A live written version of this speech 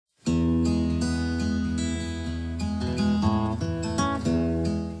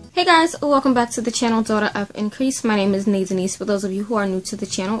Hey guys, welcome back to the channel Daughter of Increase. My name is Denise. For those of you who are new to the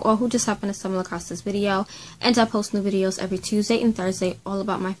channel or who just happen to stumble across this video, and I post new videos every Tuesday and Thursday all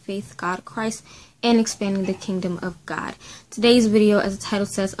about my faith, God, Christ, and expanding the kingdom of God. Today's video, as the title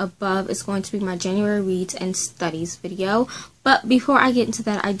says above, is going to be my January reads and studies video. But before I get into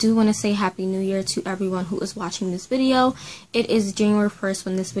that, I do want to say Happy New Year to everyone who is watching this video. It is January 1st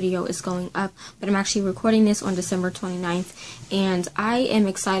when this video is going up, but I'm actually recording this on December 29th, and I am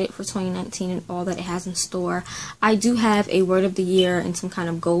excited for 2019 and all that it has in store. I do have a word of the year and some kind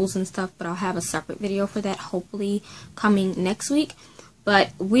of goals and stuff, but I'll have a separate video for that hopefully coming next week.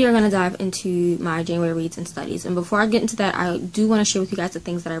 But we are going to dive into my January reads and studies. And before I get into that, I do want to share with you guys the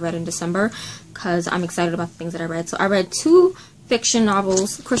things that I read in December, because I'm excited about the things that I read. So I read 2 fiction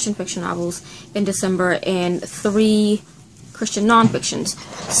novels, Christian fiction novels in December, and 3 Christian non-fictions.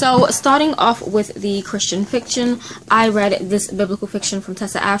 So starting off with the Christian fiction, I read this biblical fiction from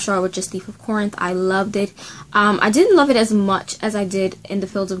Tessa Afshar, which is Thief of Corinth. I loved it. I didn't love it as much as I did In the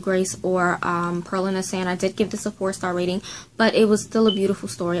Fields of Grace or Pearl in the Sand. I did give this a 4-star rating, but it was still a beautiful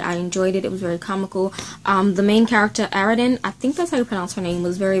story. I enjoyed it. It was very comical. The main character, Aridin, I think that's how you pronounce her name,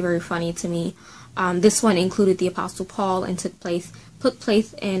 was very, very funny to me. This one included the Apostle Paul and took place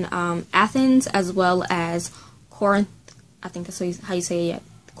in Athens as well as Corinth. I think that's how you say it.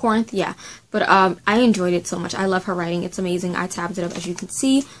 Corinth, yeah. But I enjoyed it so much. I love her writing. It's amazing. I tabbed it up, as you can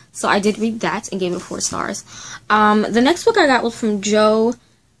see. So I did read that and gave it 4 stars. The next book I got was from Joe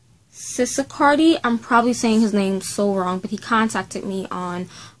Cicciocardi. I'm probably saying his name so wrong, but he contacted me on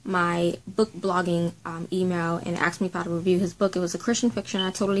my book blogging email and asked me if I would review his book. It was a Christian fiction.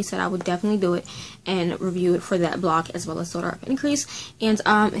 I totally said I would definitely do it and review it for that blog as well as Daughter of Increase. And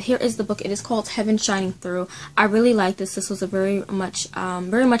here is the book. It is called Heaven Shining Through. I really liked this. This was a very much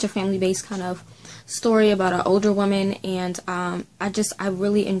a family-based kind of story about an older woman, and I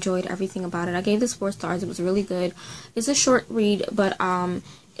really enjoyed everything about it. I gave this 4 stars. It was really good. It's a short read, but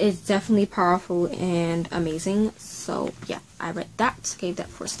it's definitely powerful and amazing. So yeah, I read that, gave that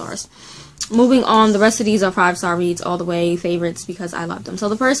 4 stars. Moving on, the rest of these are 5-star reads all the way, favorites because I love them. So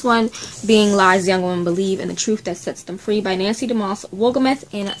the first one being Lies Young Women Believe and the Truth That Sets Them Free by Nancy DeMoss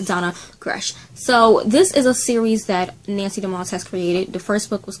Wolgemuth and Donna Gresh. So this is a series that Nancy DeMoss has created. The first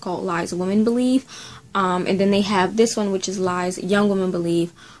book was called Lies Women Believe. And then they have this one, which is Lies Young Women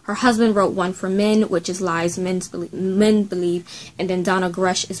Believe. Her husband wrote one for men, which is Lies Men Believe. And then Donna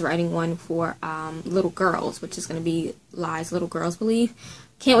Gresh is writing one for little girls, which is going to be Lies Little Girls Believe.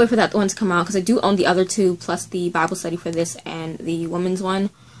 Can't wait for that one to come out, because I do own the other 2, plus the Bible study for this and the women's one.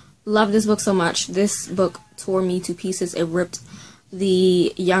 Love this book so much. This book tore me to pieces. It ripped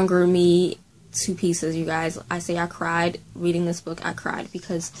the younger me to pieces, you guys. I say I cried reading this book. I cried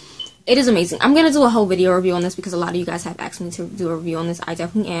because it is amazing. I'm going to do a whole video review on this because a lot of you guys have asked me to do a review on this. I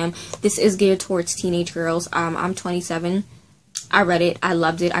definitely am. This is geared towards teenage girls. I'm 27. I read it. I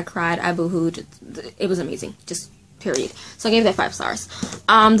loved it. I cried. I boohooed. It was amazing. Just period. So I gave that 5 stars.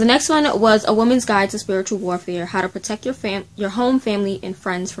 The next one was A Woman's Guide to Spiritual Warfare, How to Protect Your Home, Family, and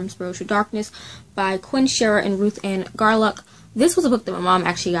Friends from Spiritual Darkness by Quinn Scherer and Ruth Ann Garlock. This was a book that my mom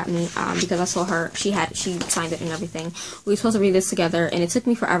actually got me because I saw her. She signed it and everything. We were supposed to read this together, and it took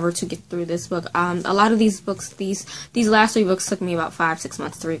me forever to get through this book. A lot of these books, these last 3 books took me about 5-6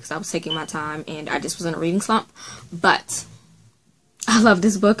 months to read because I was taking my time and I just was in a reading slump. But I love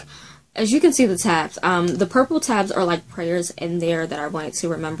this book. As you can see the tabs, the purple tabs are like prayers in there that I wanted to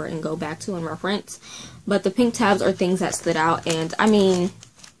remember and go back to and reference. But the pink tabs are things that stood out. And I mean,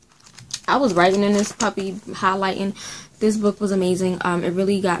 I was writing in this puppy, highlighting. This book was amazing. It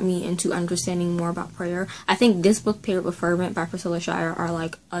really got me into understanding more about prayer. I think this book paired with Fervent by Priscilla Shirer are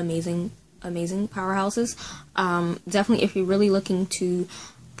like amazing powerhouses. Definitely if you're really looking to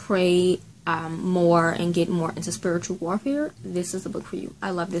pray more and get more into spiritual warfare, this is the book for you. I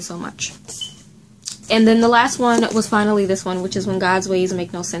love this so much. And then the last one was finally this one, which is When God's Ways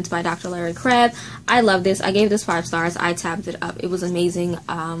Make No Sense by Dr. Larry Crabb. I love this. I gave this 5 stars. I tabbed it up. It was amazing.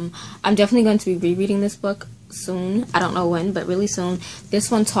 I'm definitely going to be rereading this book soon. I don't know when, but really soon.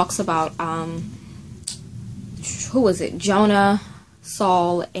 This one talks about who was it? Jonah,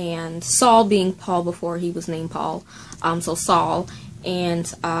 Saul, and Saul being Paul before he was named Paul. So Saul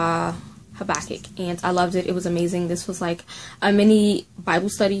and Habakkuk, and I loved it. It was amazing. This was like a mini Bible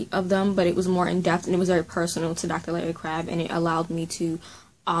study of them, but it was more in depth and it was very personal to Dr. Larry Crabb, and it allowed me to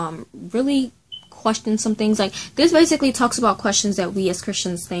really question some things. Like this basically talks about questions that we as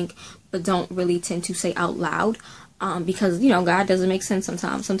Christians think but don't really tend to say out loud, because, you know, God doesn't make sense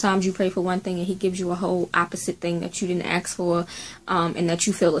sometimes. Sometimes you pray for one thing and he gives you a whole opposite thing that you didn't ask for, and that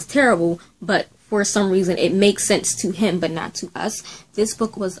you feel is terrible, but for some reason it makes sense to him but not to us. This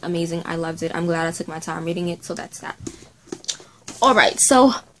book was amazing. I loved it. I'm glad I took my time reading it. So that's that. Alright,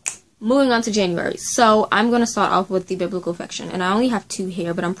 so moving on to January. So I'm going to start off with the biblical fiction, and I only have 2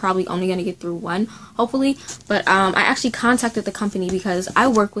 here, but I'm probably only going to get through 1, hopefully. But I actually contacted the company because I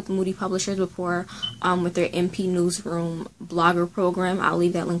worked with Moody Publishers before with their MP Newsroom blogger program. I'll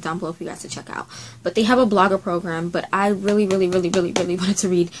leave that link down below for you guys to check out. But they have a blogger program, but I really wanted to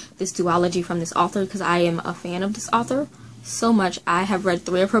read this duology from this author because I am a fan of this author so much. I have read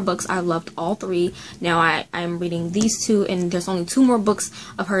 3 of her books. I loved all 3. Now I am reading these 2, and there's only 2 more books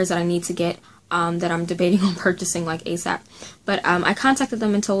of hers that I need to get that I'm debating on purchasing like ASAP. But I contacted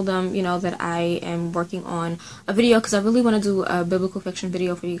them and told them, you know, that I am working on a video because I really want to do a biblical fiction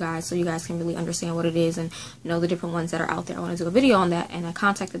video for you guys so you guys can really understand what it is and know the different ones that are out there. I want to do a video on that, and I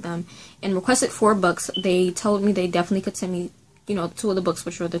contacted them and requested 4 books. They told me they definitely could send me, you know, 2 of the books,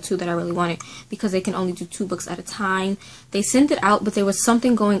 which were the 2 that I really wanted, because they can only do 2 books at a time. They sent it out, but there was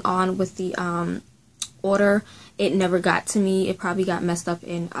something going on with the order. It never got to me. It probably got messed up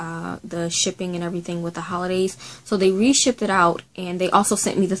in the shipping and everything with the holidays. So they reshipped it out, and they also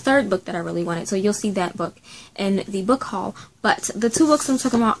sent me the 3rd book that I really wanted. So you'll see that book in the book haul. But the 2 books I'm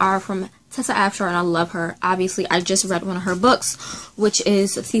talking about are from Tessa Afshar, and I love her. Obviously, I just read one of her books, which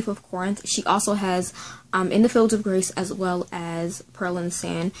is Thief of Corinth. She also has In the Fields of Grace as well as Pearl in the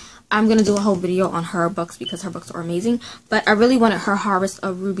Sand. I'm going to do a whole video on her books because her books are amazing. But I really wanted her Harvest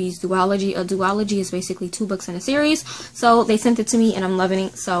of Rubies duology. A duology is basically 2 books in a series. So they sent it to me, and I'm loving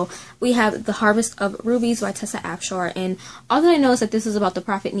it. So we have The Harvest of Rubies by Tessa Afshar. And all that I know is that this is about the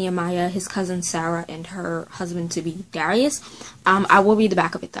prophet Nehemiah, his cousin Sarah, and her husband-to-be Darius. I will read the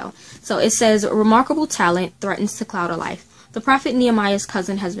back of it though. So it says, remarkable talent threatens to cloud a life. The prophet Nehemiah's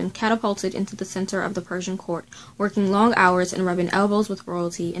cousin has been catapulted into the center of the Persian court, working long hours and rubbing elbows with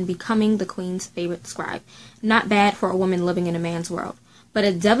royalty and becoming the queen's favorite scribe. Not bad for a woman living in a man's world. But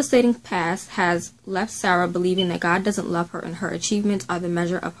a devastating past has left Sarah believing that God doesn't love her and her achievements are the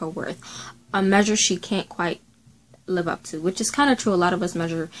measure of her worth, a measure she can't quite live up to, which is kind of true. A lot of us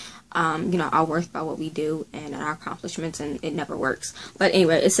measure you know, our worth by what we do and our accomplishments, and it never works. But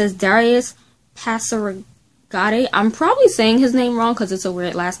anyway, it says Darius Pasargade. I'm probably saying his name wrong because it's a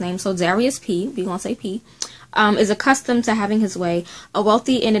weird last name. So Darius P, we're going to say P, is accustomed to having his way. A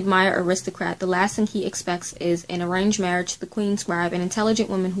wealthy and admired aristocrat, the last thing he expects is an arranged marriage to the queen's scribe, an intelligent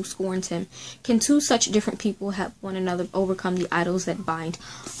woman who scorns him. Can 2 such different people help one another overcome the idols that bind?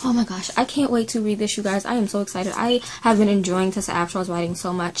 Oh my gosh, I can't wait to read this, you guys. I am so excited. I have been enjoying Tessa Afshar's writing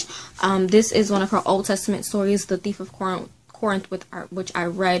so much. This is one of her Old Testament stories. The Thief of Corinth, which I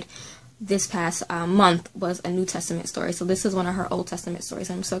read this past month, was a New Testament story. So this is one of her Old Testament stories.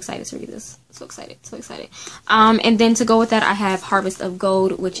 I'm so excited to read this. So excited. And then to go with that, I have Harvest of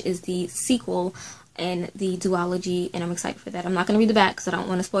Gold, which is the sequel and the duology, and I'm excited for that. I'm not going to read the back because I don't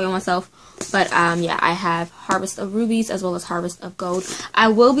want to spoil myself. But yeah, I have Harvest of Rubies as well as Harvest of Gold. I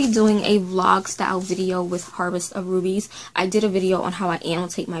will be doing a vlog style video with Harvest of Rubies. I did a video on how I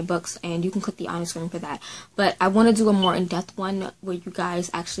annotate my books, and you can click the on screen for that. But I want to do a more in-depth one where you guys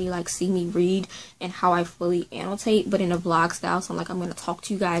actually like see me read and how I fully annotate, but in a vlog style. So like I'm going to talk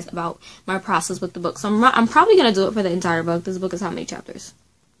to you guys about my process with the book. So I'm probably going to do it for the entire book. This book is how many chapters?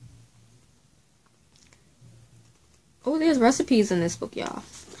 Oh, there's recipes in this book, y'all.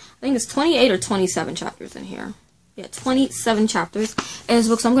 I think it's 28 or 27 chapters in here. Yeah, 27 chapters in this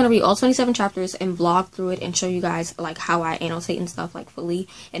book. So I'm going to read all 27 chapters and vlog through it and show you guys like how I annotate and stuff like fully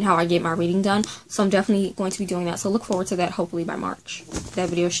and how I get my reading done. So I'm definitely going to be doing that. So look forward to that hopefully by March. That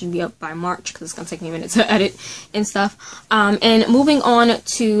video should be up by March because it's going to take me a minute to edit and stuff. And moving on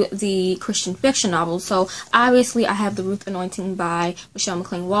to the Christian fiction novels. So obviously I have The Ruth Anointing by Michelle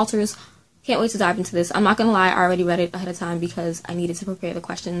McLean Walters. Can't wait to dive into this. I'm not going to lie, I already read it ahead of time because I needed to prepare the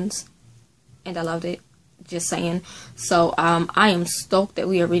questions, and I loved it. Just saying. So, I am stoked that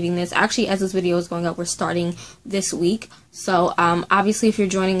we are reading this. Actually, as this video is going up, we're starting this week. So, obviously, if you're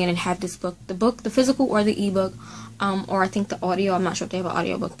joining in and have this book, the physical or the ebook, or I think the audio, I'm not sure if they have an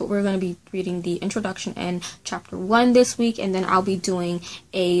audiobook, but we're going to be reading the introduction and chapter 1 this week, and then I'll be doing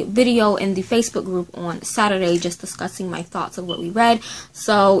a video in the Facebook group on Saturday just discussing my thoughts of what we read.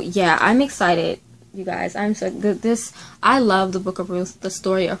 So, yeah, I'm excited. You guys, I'm so this. I love the Book of Ruth, the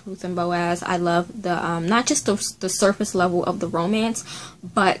story of Ruth and Boaz. I love the not just the surface level of the romance,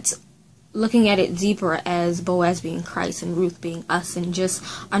 but looking at it deeper as Boaz being Christ and Ruth being us, and just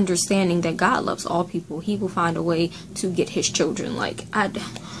understanding that God loves all people. He will find a way to get His children. Like I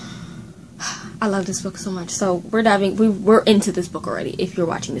love this book so much. So we're into this book already. If you're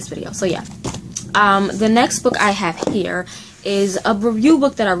watching this video, so yeah. The next book I have here is a review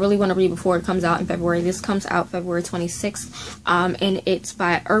book that I really want to read before it comes out in February. This comes out February 26th, and it's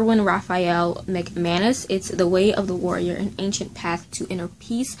by Erwin Raphael McManus. It's The Way of the Warrior, An Ancient Path to Inner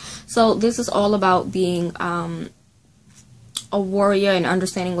Peace. So this is all about being a warrior and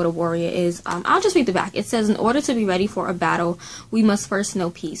understanding what a warrior is. I'll just read the back. It says, in order to be ready for a battle, we must first know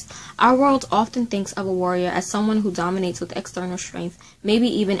peace. Our world often thinks of a warrior as someone who dominates with external strength, maybe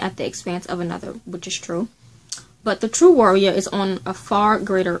even at the expense of another, which is true. But the true warrior is on a far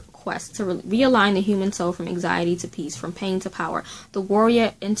greater quest to realign the human soul from anxiety to peace, from pain to power. The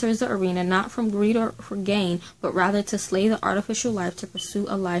warrior enters the arena not from greed or for gain, but rather to slay the artificial life, to pursue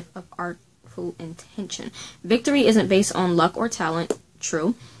a life of artful intention. Victory isn't based on luck or talent,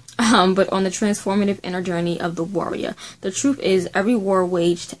 true, but on the transformative inner journey of the warrior. The truth is, every war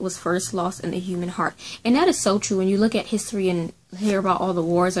waged was first lost in the human heart. And that is so true. When you look at history and hear about all the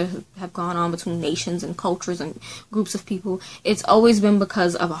wars that have gone on between nations and cultures and groups of people, it's always been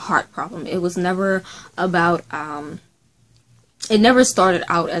because of a heart problem. It was never about, it never started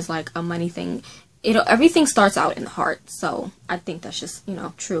out as like a money thing. Everything starts out in the heart. So I think that's just,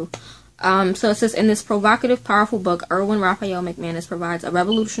 true. So it says, in this provocative, powerful book, Erwin Raphael McManus provides a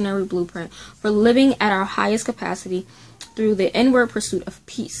revolutionary blueprint for living at our highest capacity through the inward pursuit of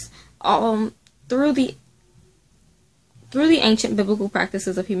peace. Through the ancient biblical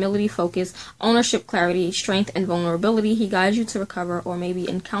practices of humility, focus, ownership, clarity, strength, and vulnerability, he guides you to recover, or maybe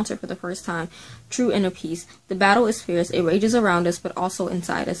encounter for the first time, true inner peace. The battle is fierce. It rages around us, but also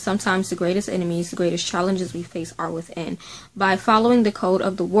inside us. Sometimes the greatest enemies, the greatest challenges we face are within. By following the code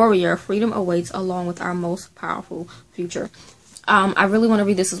of the warrior, freedom awaits along with our most powerful future. I really want to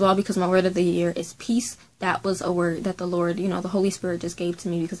read this as well because my word of the year is peace. That was a word that the Lord, the Holy Spirit just gave to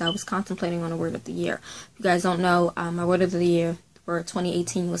me because I was contemplating on a word of the year. If you guys don't know, my word of the year for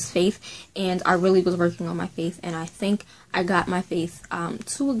 2018 was faith, and I really was working on my faith, and I think I got my faith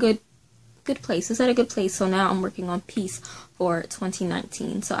to a good place. It's at a good place, so now I'm working on peace for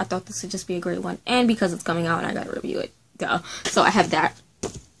 2019. So I thought this would just be a great one, and because it's coming out, I got to review it. Duh. So I have that.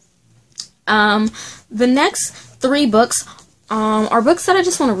 The next 3 books are books that I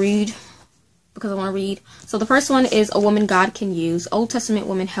just want to read because I want to read. So the first one is A Woman God Can Use, Old Testament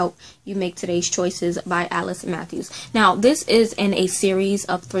Women Help You Make Today's Choices by Alice Matthews. Now, this is in a series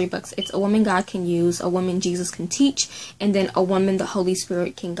of 3 books. It's A Woman God Can Use, A Woman Jesus Can Teach, and then A Woman the Holy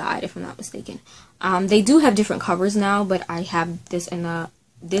Spirit Can Guide, if I'm not mistaken. They do have different covers now, but I have this in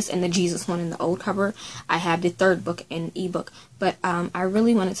the Jesus one in the old cover. I have the 3rd book in ebook, but I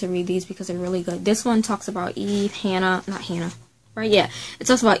really wanted to read these because they're really good. This one talks about Eve, Hannah, not Hannah, right? Yeah, it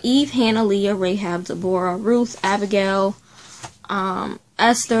talks about Eve, Hannah, Leah, Rahab, Deborah, Ruth, Abigail,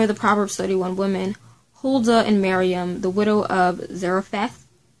 Esther, the Proverbs 31 women, Huldah and Miriam, the widow of Zarephath.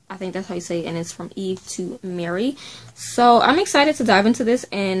 I think that's how you say it, and it's from Eve to Mary. So I'm excited to dive into this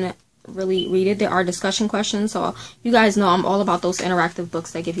and really read it. There are discussion questions, so you guys know I'm all about those interactive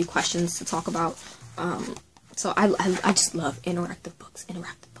books that give you questions to talk about. So I just love interactive books.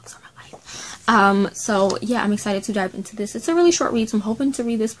 Interactive books are my life. So yeah, I'm excited to dive into this. It's a really short read, so I'm hoping to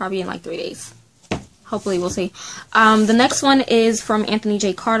read this probably in like 3 days. Hopefully, we'll see. The next one is from Anthony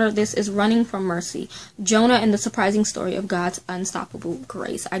J. Carter. This is Running from Mercy, Jonah and the Surprising Story of God's Unstoppable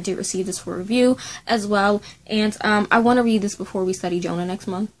Grace. I did receive this for review as well, and I want to read this before we study Jonah next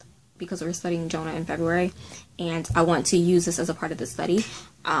month, because we're studying Jonah in February, and I want to use this as a part of the study,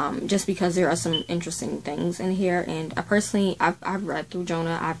 just because there are some interesting things in here. And I personally, I've read through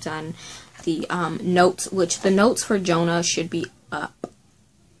Jonah. I've done the notes, which the notes for Jonah should be up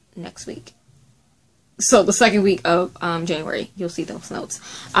next week. So the 2nd week of January, you'll see those notes.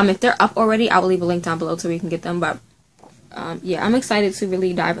 If they're up already, I will leave a link down below so we can get them. But yeah, I'm excited to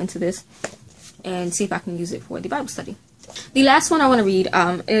really dive into this and see if I can use it for the Bible study. The last one I want to read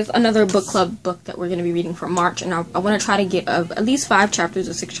is another book club book that we're going to be reading for March, and I want to try to get at least 5 chapters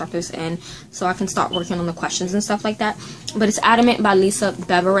or 6 chapters in so I can start working on the questions and stuff like that. But it's Adamant by Lisa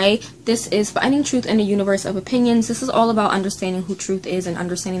Beveray. This is Finding Truth in a Universe of Opinions. This is all about understanding who truth is and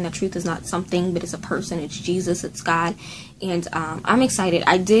understanding that truth is not something, but it's a person. It's Jesus. It's God. And I'm excited.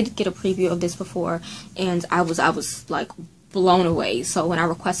 I did get a preview of this before, and I was like blown away. So when I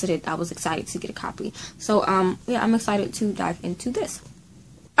requested it, I was excited to get a copy. So yeah, I'm excited to dive into this.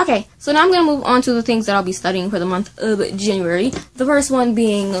 Okay, so now I'm going to move on to the things that I'll be studying for the month of January. The first one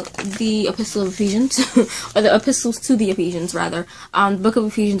being the Epistle of Ephesians, or the Epistles to the Ephesians, rather. The Book of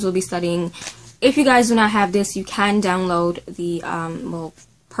Ephesians we'll be studying. If you guys do not have this, you can download the,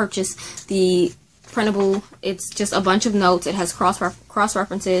 purchase the printable. It's just a bunch of notes. It has cross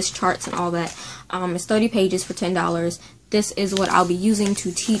references, charts, and all that. It's 30 pages for $10. This is what I'll be using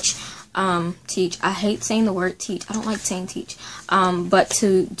to teach teach. I hate saying the word teach. I don't like saying teach. But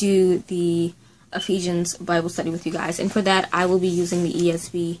to do the Ephesians Bible study with you guys. And for that, I will be using the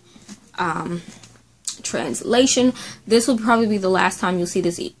ESV translation. This will probably be the last time you'll see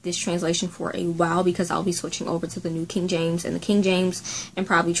this translation for a while, because I'll be switching over to the New King James and the King James and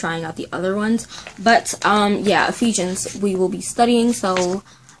probably trying out the other ones. But yeah, Ephesians we will be studying, so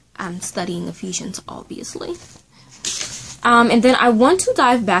I'm studying Ephesians obviously. And then I want to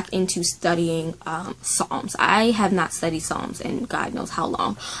dive back into studying Psalms. I have not studied Psalms in God knows how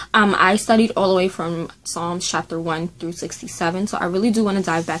long. I studied all the way from Psalms chapter 1 through 67, so I really do want to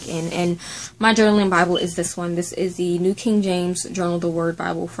dive back in. And my journaling Bible is this one. This is the New King James Journal of the Word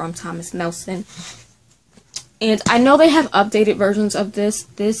Bible from Thomas Nelson. And I know they have updated versions of this.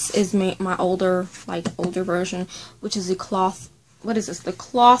 This is my older version, which is the cloth, what is this? The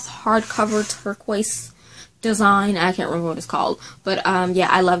cloth hardcover turquoise design. I can't remember what it's called, but yeah,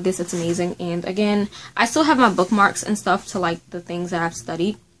 I love this. It's amazing. And again, I still have my bookmarks and stuff to like the things that I've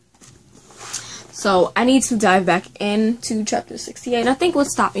studied, so I need to dive back into chapter 68. I think what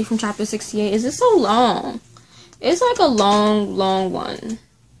stopped me from chapter 68 is it's so long. It's like a long one.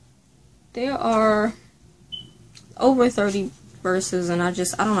 There are over 30 verses, and I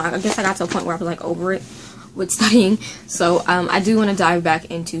don't know, I guess I got to a point where I was like over it with studying. So I do want to dive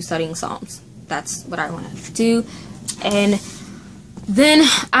back into studying Psalms. That's what I want to do. And then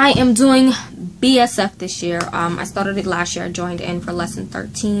I am doing BSF this year. I started it last year. I joined in for lesson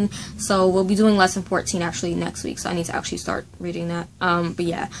 13. So we'll be doing lesson 14 actually next week. So I need to actually start reading that. But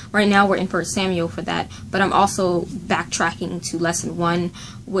yeah, right now we're in 1 Samuel for that. But I'm also backtracking to lesson 1,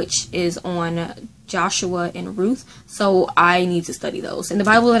 which is on Joshua and Ruth, so I need to study those. And the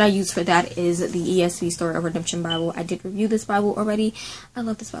Bible that I use for that is the ESV Story of Redemption Bible. I did review this Bible already. I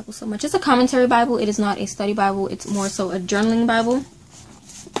love this Bible so much. It's a commentary Bible. It is not a study Bible. It's more so a journaling Bible.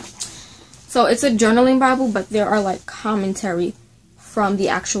 So it's a journaling Bible, but there are like commentary from the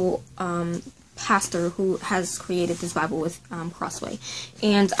actual pastor who has created this Bible with Crossway.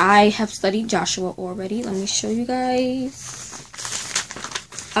 And I have studied Joshua already. Let me show you guys.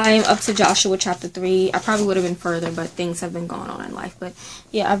 I am up to Joshua chapter 3. I probably would have been further, but things have been going on in life. But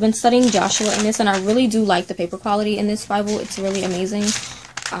yeah, I've been studying Joshua in this, and I really do like the paper quality in this Bible. It's really amazing.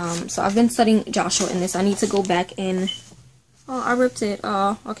 So I've been studying Joshua in this. I need to go back in. Oh, I ripped it.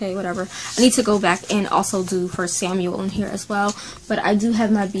 Oh, okay, whatever. I need to go back and also do 1 Samuel in here as well. But I do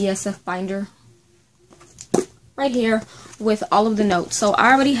have my BSF binder right here with all of the notes. So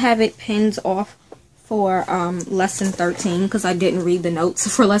I already have it pinned off for lesson 13, because I didn't read the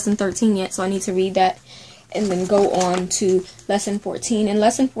notes for lesson 13 yet, so I need to read that and then go on to lesson 14. In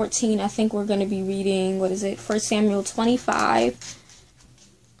lesson 14, I think we're going to be reading, what is it, 1 Samuel 25,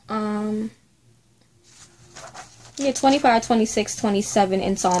 yeah, 25, 26, 27,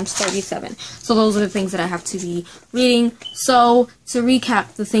 and Psalms 37. So those are the things that I have to be reading. So to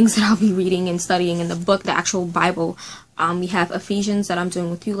recap the things that I'll be reading and studying in the book, the actual Bible, we have Ephesians that I'm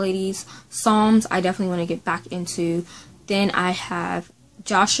doing with you ladies. Psalms, I definitely want to get back into. Then I have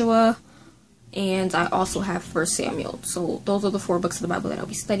Joshua, and I also have 1 Samuel. So those are the 4 books of the Bible that I'll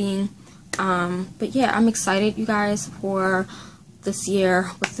be studying. But yeah, I'm excited, you guys, for this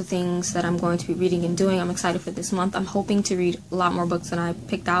year with the things that I'm going to be reading and doing. I'm excited for this month. I'm hoping to read a lot more books than I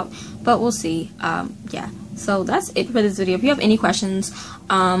picked out, but we'll see. Yeah, so that's it for this video. If you have any questions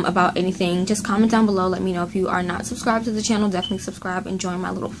about anything, just comment down below. Let me know. If you are not subscribed to the channel, definitely subscribe and join my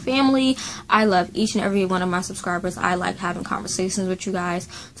little family. I love each and every one of my subscribers. I like having conversations with you guys,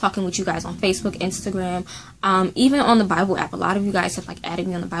 talking with you guys on Facebook, Instagram, even on the Bible app. A lot of you guys have like added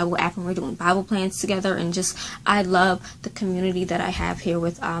me on the Bible app, and we're doing Bible plans together, and just I love the community that I have here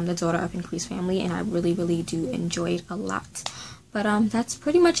with the Daughter of Increased family, and I really do enjoy it a lot. But that's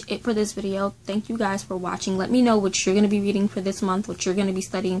pretty much it for this video. Thank you guys for watching. Let me know what you're going to be reading for this month, what you're going to be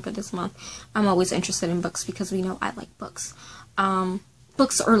studying for this month. I'm always interested in books, because we know I like books.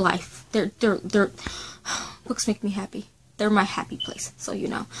 Books are life. They're books make me happy. They're my happy place, so you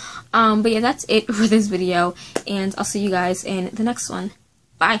know. But yeah, that's it for this video, and I'll see you guys in the next one.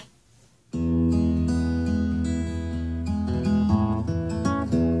 Bye.